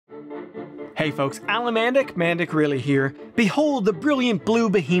Hey folks, MandicReally here. Behold the brilliant blue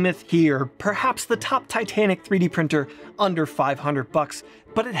behemoth here, perhaps the top Titanic 3D printer under 500 bucks,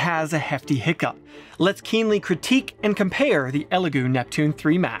 but it has a hefty hiccup. Let's keenly critique and compare the Elegoo Neptune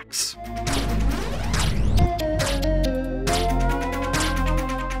 3 Max.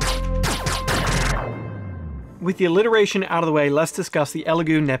 With the alliteration out of the way, let's discuss the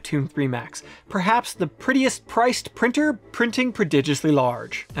Elegoo Neptune 3 Max. Perhaps the prettiest priced printer, printing prodigiously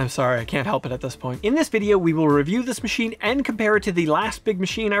large. I'm sorry, I can't help it at this point. In this video, we will review this machine and compare it to the last big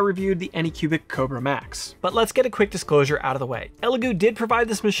machine I reviewed, the Anycubic Kobra Max. But let's get a quick disclosure out of the way. Elegoo did provide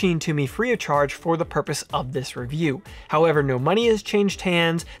this machine to me free of charge for the purpose of this review. However, no money has changed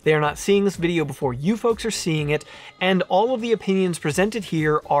hands, they are not seeing this video before you folks are seeing it, and all of the opinions presented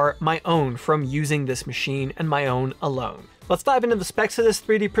here are my own from using this machine and my own alone. Let's dive into the specs of this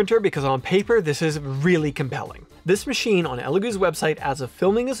 3D printer because on paper this is really compelling. This machine on Elegoo's website as of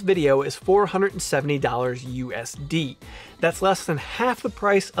filming this video is $470 USD. That's less than half the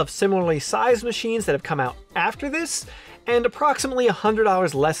price of similarly sized machines that have come out after this, and approximately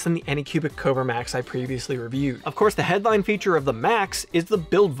 $100 less than the Anycubic Kobra Max I previously reviewed. Of course, the headline feature of the Max is the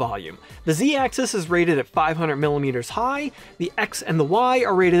build volume. The Z-axis is rated at 500mm high, the X and the Y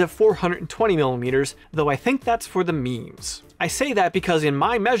are rated at 420mm, though I think that's for the memes. I say that because in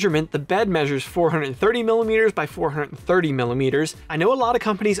my measurement, the bed measures 430mm by 430mm. I know a lot of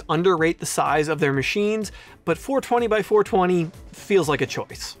companies underrate the size of their machines, but 420 by 420 feels like a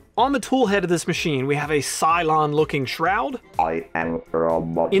choice. On the tool head of this machine, we have a Cylon-looking shroud.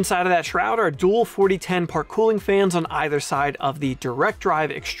 Inside of that shroud are dual 4010 part cooling fans on either side of the direct drive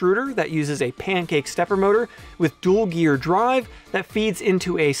extruder that uses a pancake stepper motor with dual gear drive that feeds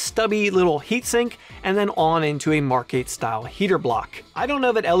into a stubby little heatsink and then on into a Mark 8 style heater block. I don't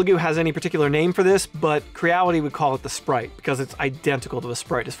know that Elegoo has any particular name for this, but Creality would call it the Sprite because it's identical to a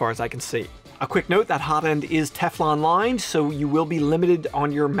Sprite as far as I can see. A quick note, that hot end is Teflon lined, so you will be limited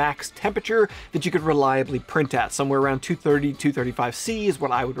on your max temperature that you could reliably print at. Somewhere around 230, 235 C is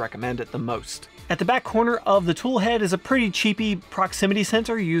what I would recommend at the most. At the back corner of the tool head is a pretty cheapy proximity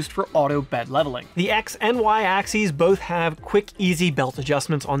sensor used for auto bed leveling. The X and Y axes both have quick, easy belt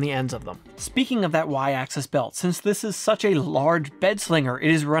adjustments on the ends of them. Speaking of that Y axis belt, since this is such a large bed slinger, it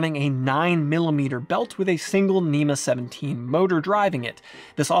is running a 9mm belt with a single NEMA 17 motor driving it.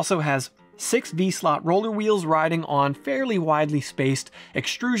 This also has 6 V-slot roller wheels riding on fairly widely spaced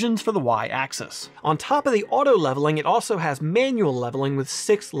extrusions for the Y-axis. On top of the auto leveling, it also has manual leveling with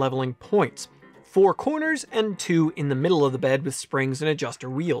 6 leveling points. 4 corners and 2 in the middle of the bed with springs and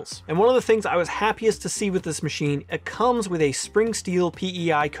adjuster wheels. And one of the things I was happiest to see with this machine, it comes with a spring steel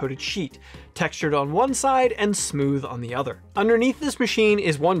PEI coated sheet, textured on one side and smooth on the other. Underneath this machine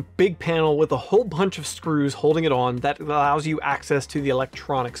is one big panel with a whole bunch of screws holding it on that allows you access to the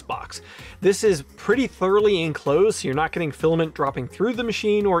electronics box. This is pretty thoroughly enclosed, so you're not getting filament dropping through the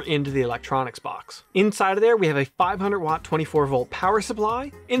machine or into the electronics box. Inside of there, we have a 500 watt 24 volt power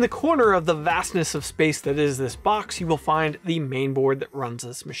supply. In the corner of the vastness of space that is this box, you will find the main board that runs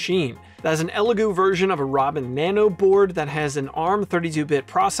this machine. That is an Elegoo version of a Robin Nano board that has an ARM 32-bit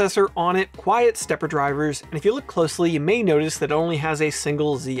processor on it, quiet stepper drivers, and if you look closely, you may notice that it only has a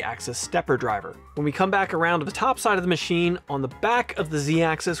single Z-axis stepper driver. When we come back around to the top side of the machine, on the back of the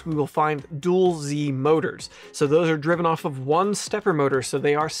Z-axis, we will find dual Z motors. So those are driven off of one stepper motor, so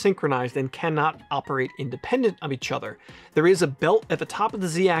they are synchronized and cannot operate independent of each other. There is a belt at the top of the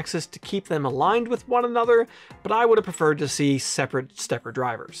Z-axis to keep them aligned with one another, but I would have preferred to see separate stepper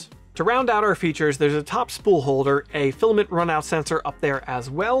drivers. To round out our features, there's a top spool holder, a filament runout sensor up there as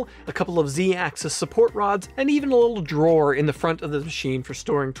well, a couple of Z-axis support rods, and even a little drawer in the front of the machine for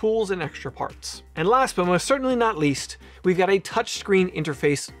storing tools and extra parts. And last but most certainly not least, we've got a touchscreen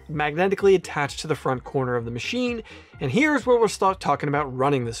interface magnetically attached to the front corner of the machine, and here's where we'll start talking about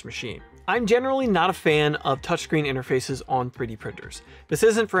running this machine. I'm generally not a fan of touchscreen interfaces on 3D printers. This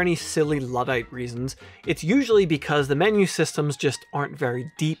isn't for any silly Luddite reasons, it's usually because the menu systems just aren't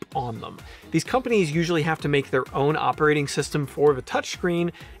very deep on them. These companies usually have to make their own operating system for the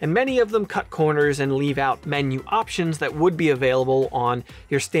touchscreen, and many of them cut corners and leave out menu options that would be available on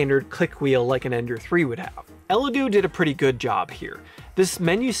your standard click wheel like an Ender 3 would have. Elegoo did a pretty good job here. This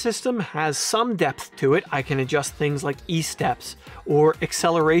menu system has some depth to it. I can adjust things like E-steps or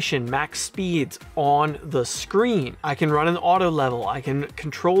acceleration, max speeds on the screen. I can run an auto level. I can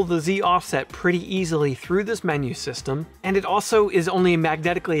control the Z offset pretty easily through this menu system. And it also is only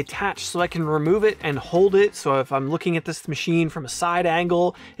magnetically attached, so I can remove it and hold it. So if I'm looking at this machine from a side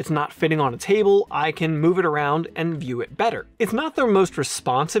angle, it's not fitting on a table, I can move it around and view it better. It's not the most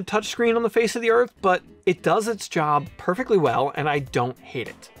responsive touchscreen on the face of the earth, but it does its job perfectly well, and I don't hate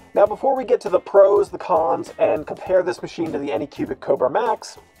it. Now before we get to the pros, the cons, and compare this machine to the Anycubic Kobra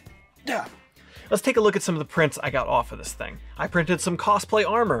Max, let's take a look at some of the prints I got off of this thing. I printed some cosplay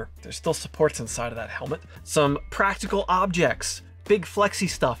armor. There's still supports inside of that helmet. Some practical objects, big flexy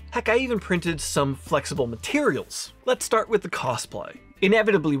stuff. Heck, I even printed some flexible materials. Let's start with the cosplay.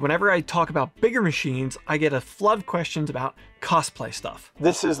 Inevitably, whenever I talk about bigger machines, I get a flood of questions about cosplay stuff.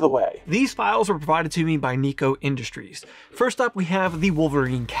 This is the way. These files were provided to me by Nico Industries. First up, we have the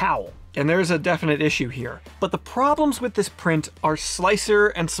Wolverine cowl. And there's a definite issue here. But the problems with this print are slicer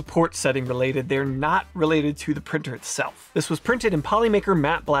and support setting related. They're not related to the printer itself. This was printed in Polymaker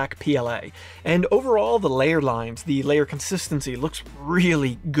Matte Black PLA. And overall, the layer lines, the layer consistency looks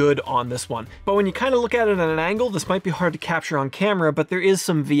really good on this one. But when you kind of look at it at an angle, this might be hard to capture on camera, but there is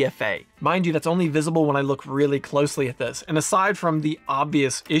some VFA. Mind you, that's only visible when I look really closely at this. And aside from the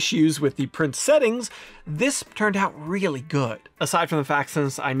obvious issues with the print settings, this turned out really good. Aside from the fact,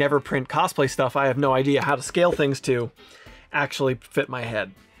 since I never print cosplay stuff, I have no idea how to scale things to actually fit my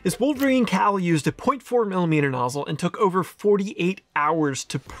head. This Wolverine cowl used a 0.4mm nozzle and took over 48 hours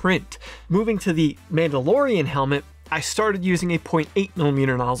to print. Moving to the Mandalorian helmet, I started using a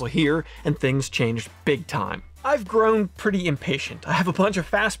 0.8mm nozzle here, and things changed big time. I've grown pretty impatient. I have a bunch of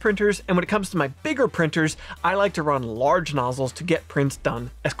fast printers, and when it comes to my bigger printers, I like to run large nozzles to get prints done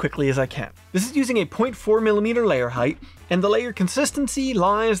as quickly as I can. This is using a 0.4mm layer height, and the layer consistency,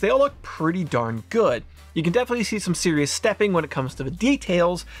 lines, they all look pretty darn good. You can definitely see some serious stepping when it comes to the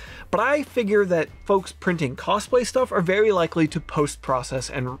details, but I figure that folks printing cosplay stuff are very likely to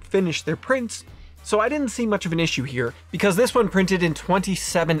post-process and finish their prints. So I didn't see much of an issue here, because this one printed in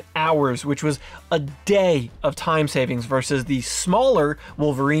 27 hours, which was a day of time savings versus the smaller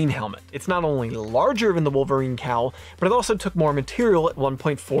Wolverine helmet. It's not only larger than the Wolverine cowl, but it also took more material at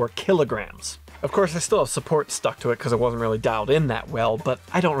 1.4 kilograms. Of course, I still have support stuck to it because it wasn't really dialed in that well, but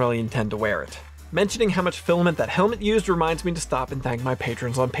I don't really intend to wear it. Mentioning how much filament that helmet used reminds me to stop and thank my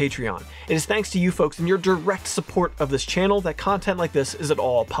patrons on Patreon. It is thanks to you folks and your direct support of this channel that content like this is at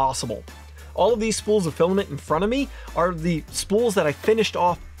all possible. All of these spools of filament in front of me are the spools that I finished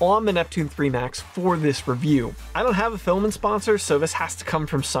off on the Neptune 3 Max for this review. I don't have a filament sponsor, so this has to come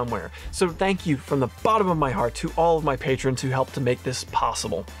from somewhere. So thank you from the bottom of my heart to all of my patrons who helped to make this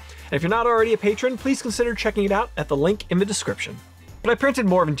possible. And if you're not already a patron, please consider checking it out at the link in the description. But I printed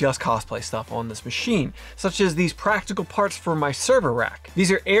more than just cosplay stuff on this machine, such as these practical parts for my server rack.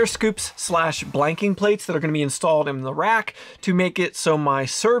 These are air scoops / blanking plates that are going to be installed in the rack to make it so my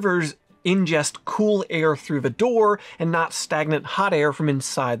servers ingest cool air through the door and not stagnant hot air from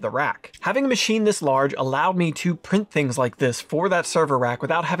inside the rack. Having a machine this large allowed me to print things like this for that server rack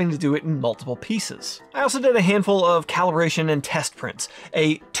without having to do it in multiple pieces. I also did a handful of calibration and test prints.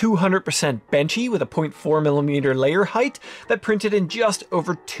 A 200% benchy with a 0.4mm layer height that printed in just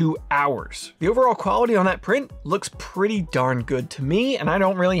over 2 hours. The overall quality on that print looks pretty darn good to me, and I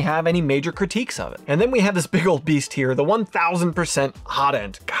don't really have any major critiques of it. And then we have this big old beast here, the 1000% hot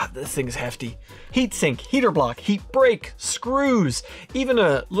end. God, this thing is hefty. Heatsink, heater block, heat brake, screws, even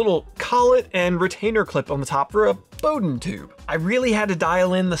a little collet and retainer clip on the top for a Bowden tube. I really had to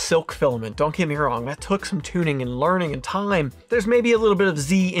dial in the silk filament, don't get me wrong, that took some tuning and learning and time. There's maybe a little bit of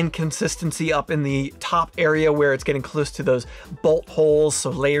Z inconsistency up in the top area where it's getting close to those bolt holes,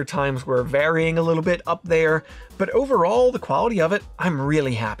 so layer times were varying a little bit up there. But overall, the quality of it, I'm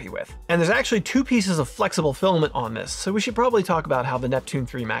really happy with. And there's actually 2 pieces of flexible filament on this, so we should probably talk about how the Neptune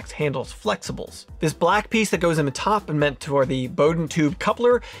 3 Max handles flexibles. This black piece that goes in the top and meant for the Bowden tube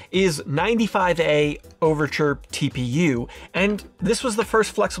coupler is 95A Overture TPU, and this was the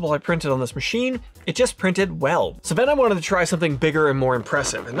first flexible I printed on this machine. It just printed well. So then I wanted to try something bigger and more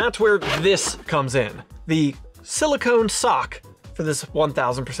impressive, and that's where this comes in. The silicone sock for this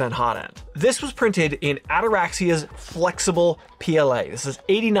 1000% hot end. This was printed in Ataraxia's flexible PLA. This is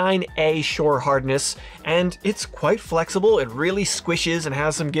 89A shore hardness, and it's quite flexible. It really squishes and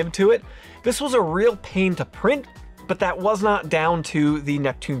has some give to it. This was a real pain to print, but that was not down to the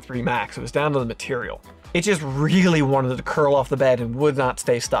Neptune 3 Max. It was down to the material. It just really wanted to curl off the bed and would not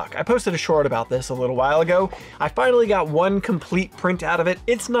stay stuck. I posted a short about this a little while ago. I finally got one complete print out of it.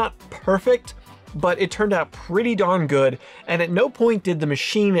 It's not perfect, but it turned out pretty darn good, and at no point did the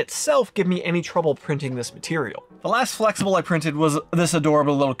machine itself give me any trouble printing this material. The last flexible I printed was this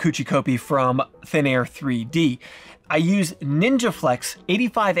adorable little Coochie Copy from Thin Air 3D. I used NinjaFlex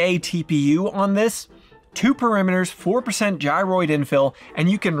 85A TPU on this, 2 perimeters, 4% gyroid infill, and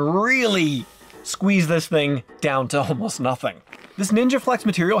you can really squeeze this thing down to almost nothing. This NinjaFlex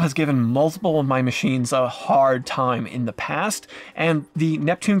material has given multiple of my machines a hard time in the past, and the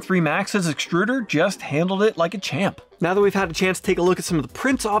Neptune 3 Max's extruder just handled it like a champ. Now that we've had a chance to take a look at some of the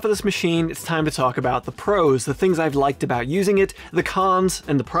prints off of this machine, it's time to talk about the pros, the things I've liked about using it, the cons,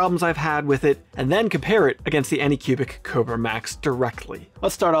 and the problems I've had with it, and then compare it against the Anycubic Kobra Max directly.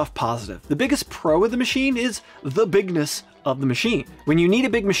 Let's start off positive. The biggest pro of the machine is the bigness of the machine. When you need a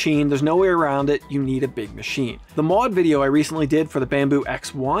big machine, there's no way around it, you need a big machine. The mod video I recently did for the Bamboo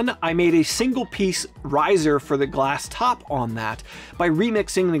X1, I made a single piece riser for the glass top on that by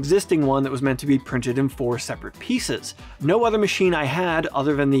remixing an existing one that was meant to be printed in 4 separate pieces. No other machine I had,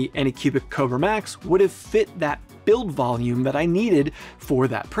 other than the Anycubic Kobra Max, would have fit that build volume that I needed for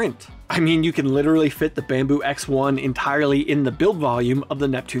that print. I mean, you can literally fit the Bamboo X1 entirely in the build volume of the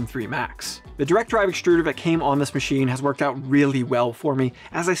Neptune 3 Max. The direct drive extruder that came on this machine has worked out really well for me.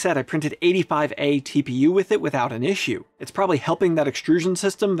 As I said, I printed 85A TPU with it without an issue. It's probably helping that extrusion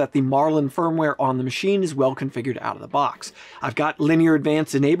system that the Marlin firmware on the machine is well configured out of the box. I've got linear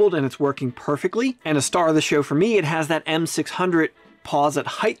advance enabled and it's working perfectly. And a star of the show for me, it has that M600 pause at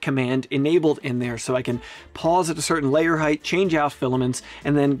height command enabled in there, so I can pause at a certain layer height, change out filaments,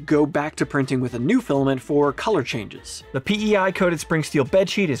 and then go back to printing with a new filament for color changes. The PEI coated spring steel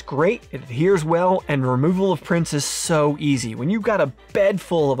bedsheet is great, it adheres well, and removal of prints is so easy. When you've got a bed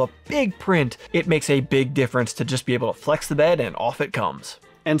full of a big print, it makes a big difference to just be able to flex the bed and off it comes.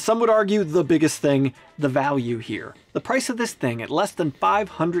 And some would argue the biggest thing, the value here. The price of this thing at less than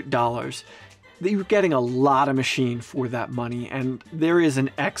 $500, you're getting a lot of machine for that money, and there is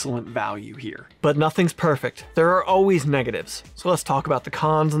an excellent value here. But nothing's perfect. There are always negatives. So let's talk about the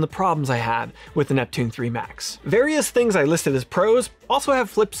cons and the problems I had with the Neptune 3 Max. Various things I listed as pros also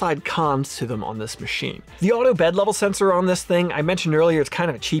have flip side cons to them on this machine. The auto bed level sensor on this thing, I mentioned earlier, it's kind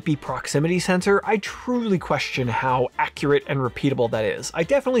of a cheapy proximity sensor. I truly question how accurate and repeatable that is. I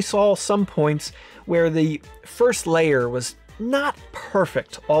definitely saw some points where the first layer was not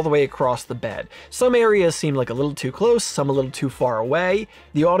perfect all the way across the bed. Some areas seemed like a little too close, some a little too far away.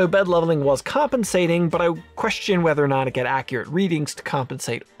 The auto bed leveling was compensating, but I question whether or not it get accurate readings to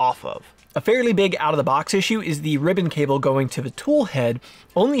compensate off of. A fairly big out-of-the-box issue is the ribbon cable going to the tool head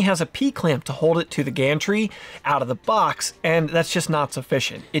only has a P-clamp to hold it to the gantry out of the box, and that's just not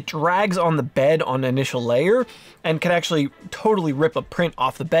sufficient. It drags on the bed on the initial layer and can actually totally rip a print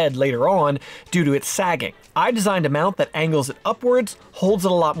off the bed later on due to its sagging. I designed a mount that angles it upwards, holds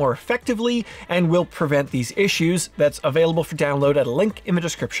it a lot more effectively, and will prevent these issues. That's available for download at a link in the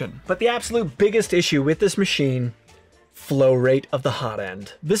description. But the absolute biggest issue with this machine, flow rate of the hot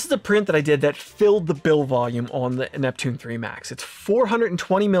end. This is a print that I did that filled the build volume on the Neptune 3 Max. It's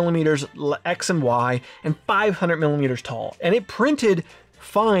 420 millimeters X and Y and 500 millimeters tall, and it printed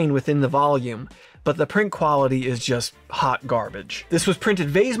fine within the volume, but the print quality is just hot garbage. This was printed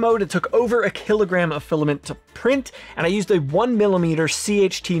vase mode. It took over 1 kilogram of filament to print, and I used a 1mm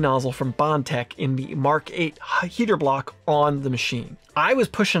CHT nozzle from Bondtech in the Mark 8 heater block on the machine. I was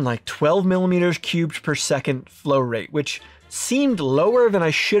pushing like 12 millimeters cubed per second flow rate, which seemed lower than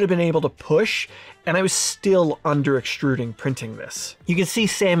I should have been able to push, and I was still under extruding printing this. You can see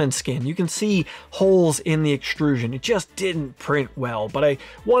salmon skin, you can see holes in the extrusion. It just didn't print well, but I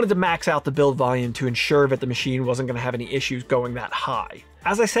wanted to max out the build volume to ensure that the machine wasn't going to have any issues going that high.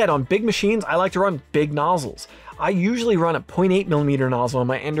 As I said, on big machines, I like to run big nozzles. I usually run a 0.8mm nozzle on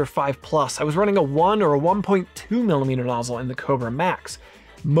my Ender 5 Plus. I was running a 1 or a 1.2mm nozzle in the Kobra Max.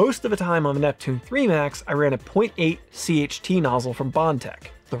 Most of the time on the Neptune 3 Max, I ran a 0.8 CHT nozzle from Bondtech.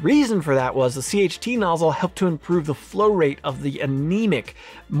 The reason for that was the CHT nozzle helped to improve the flow rate of the anemic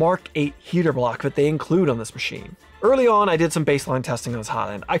Mark 8 heater block that they include on this machine. Early on, I did some baseline testing on this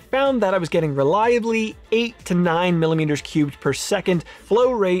hot end. I found that I was getting reliably 8 to 9 millimeters cubed per second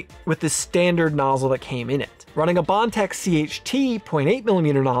flow rate with the standard nozzle that came in it. Running a Bondtech CHT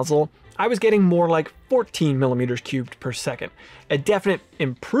 0.8mm nozzle, I was getting more like 14 millimeters cubed per second. A definite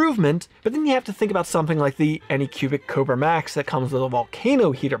improvement, but then you have to think about something like the Anycubic Kobra Max that comes with a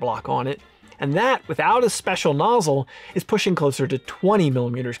volcano heater block on it, and that, without a special nozzle, is pushing closer to 20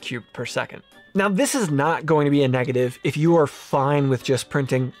 millimeters cubed per second. Now, this is not going to be a negative if you are fine with just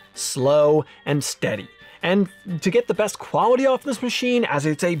printing slow and steady. And to get the best quality off this machine, as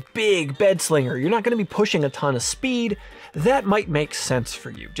it's a big bed slinger, you're not going to be pushing a ton of speed, that might make sense for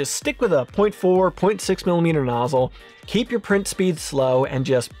you. Just stick with a 0.4, 0.6mm nozzle, keep your print speed slow, and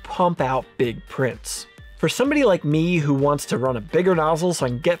just pump out big prints. For somebody like me who wants to run a bigger nozzle so I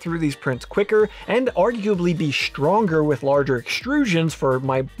can get through these prints quicker and arguably be stronger with larger extrusions for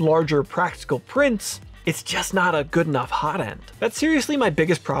my larger practical prints, it's just not a good enough hot end. That's seriously my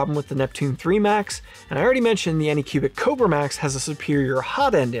biggest problem with the Neptune 3 Max, and I already mentioned the Anycubic Kobra Max has a superior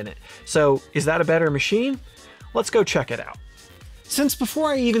hot end in it. So is that a better machine? Let's go check it out. Since before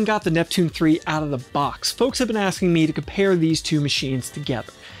I even got the Neptune 3 out of the box, folks have been asking me to compare these two machines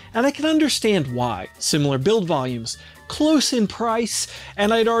together. And I can understand why. Similar build volumes, close in price,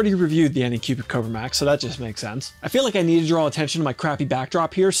 and I'd already reviewed the Anycubic Kobra Max, so that just makes sense. I feel like I need to draw attention to my crappy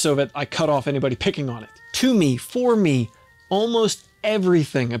backdrop here so that I cut off anybody picking on it. To me, for me, almost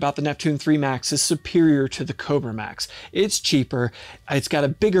everything about the Neptune 3 Max is superior to the Kobra Max. It's cheaper, it's got a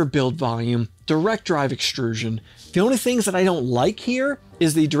bigger build volume, direct drive extrusion. The only things that I don't like here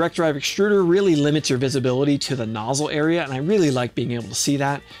is the direct drive extruder really limits your visibility to the nozzle area, and I really like being able to see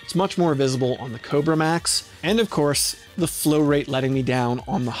that. It's much more visible on the Kobra Max. And of course, the flow rate letting me down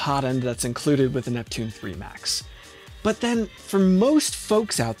on the hot end that's included with the Neptune 3 Max. But then, for most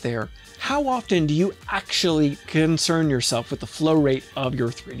folks out there, how often do you actually concern yourself with the flow rate of your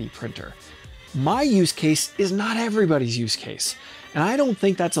 3D printer? My use case is not everybody's use case, and I don't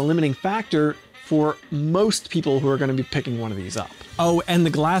think that's a limiting factor for most people who are going to be picking one of these up. Oh, and the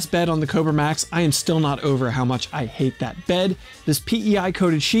glass bed on the Kobra Max, I am still not over how much I hate that bed. This PEI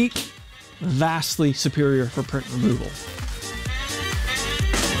coated sheet, vastly superior for print removal.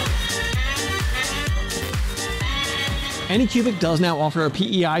 Anycubic does now offer a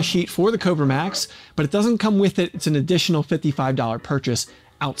PEI sheet for the Kobra Max, but it doesn't come with it. It's an additional $55 purchase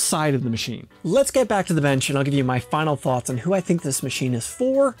outside of the machine. Let's get back to the bench and I'll give you my final thoughts on who I think this machine is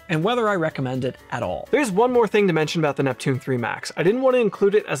for and whether I recommend it at all. There's one more thing to mention about the Neptune 3 Max. I didn't want to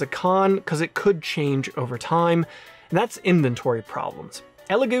include it as a con because it could change over time, and that's inventory problems.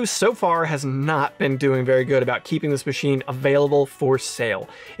 Elegoo so far has not been doing very good about keeping this machine available for sale.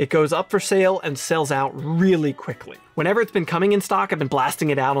 It goes up for sale and sells out really quickly. Whenever it's been coming in stock, I've been blasting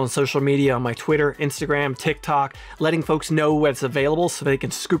it out on social media, on my Twitter, Instagram, TikTok, letting folks know when it's available so they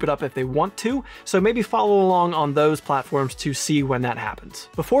can scoop it up if they want to. So maybe follow along on those platforms to see when that happens.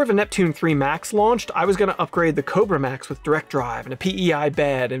 Before the Neptune 3 Max launched, I was going to upgrade the Kobra Max with direct drive and a PEI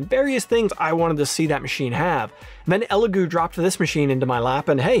bed and various things I wanted to see that machine have. And then Elegoo dropped this machine into my lap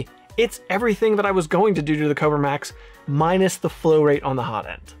and hey, it's everything that I was going to do to the Kobra Max minus the flow rate on the hot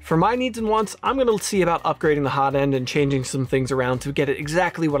end. For my needs and wants, I'm going to see about upgrading the hot end and changing some things around to get it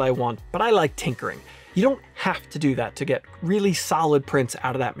exactly what I want, but I like tinkering. You don't have to do that to get really solid prints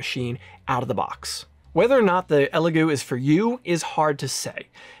out of that machine out of the box. Whether or not the Elegoo is for you is hard to say.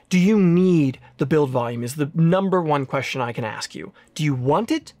 Do you need the build volume is the #1 question I can ask you. Do you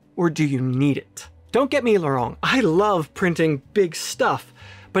want it or do you need it? Don't get me wrong, I love printing big stuff,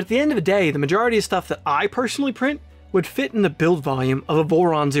 but at the end of the day, the majority of stuff that I personally print would fit in the build volume of a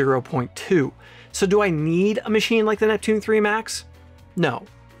Voron 0.2. So do I need a machine like the Neptune 3 Max? No,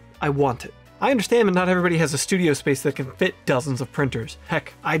 I want it. I understand that not everybody has a studio space that can fit dozens of printers.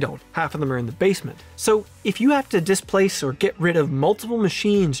 Heck, I don't. Half of them are in the basement. So if you have to displace or get rid of multiple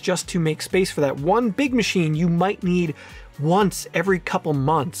machines just to make space for that one big machine you might need once every couple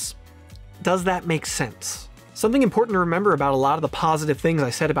months, does that make sense? Something important to remember about a lot of the positive things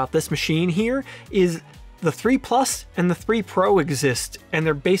I said about this machine here is the 3 Plus and the 3 Pro exist, and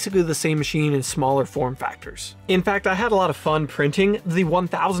they're basically the same machine in smaller form factors. In fact, I had a lot of fun printing the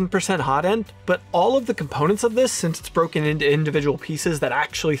 1000% hot end, but all of the components of this, since it's broken into individual pieces that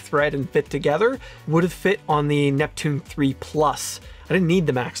actually thread and fit together, would have fit on the Neptune 3 Plus. I didn't need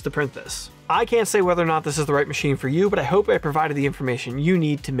the Max to print this. I can't say whether or not this is the right machine for you, but I hope I provided the information you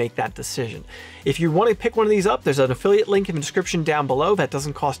need to make that decision. If you want to pick one of these up, there's an affiliate link in the description down below that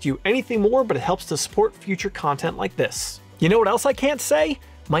doesn't cost you anything more, but it helps to support future content like this. You know what else I can't say?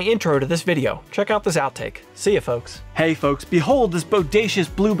 My intro to this video. Check out this outtake. See ya, folks. Hey folks, behold this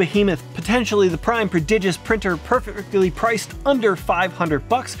bodacious blue behemoth, potentially the prime prodigious printer, perfectly priced under 500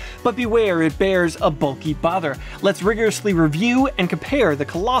 bucks, but beware, it bears a bulky bother. Let's rigorously review and compare the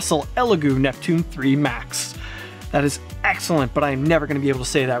colossal Elegoo Neptune 3 Max. That is excellent, but I am never going to be able to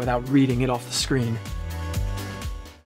say that without reading it off the screen.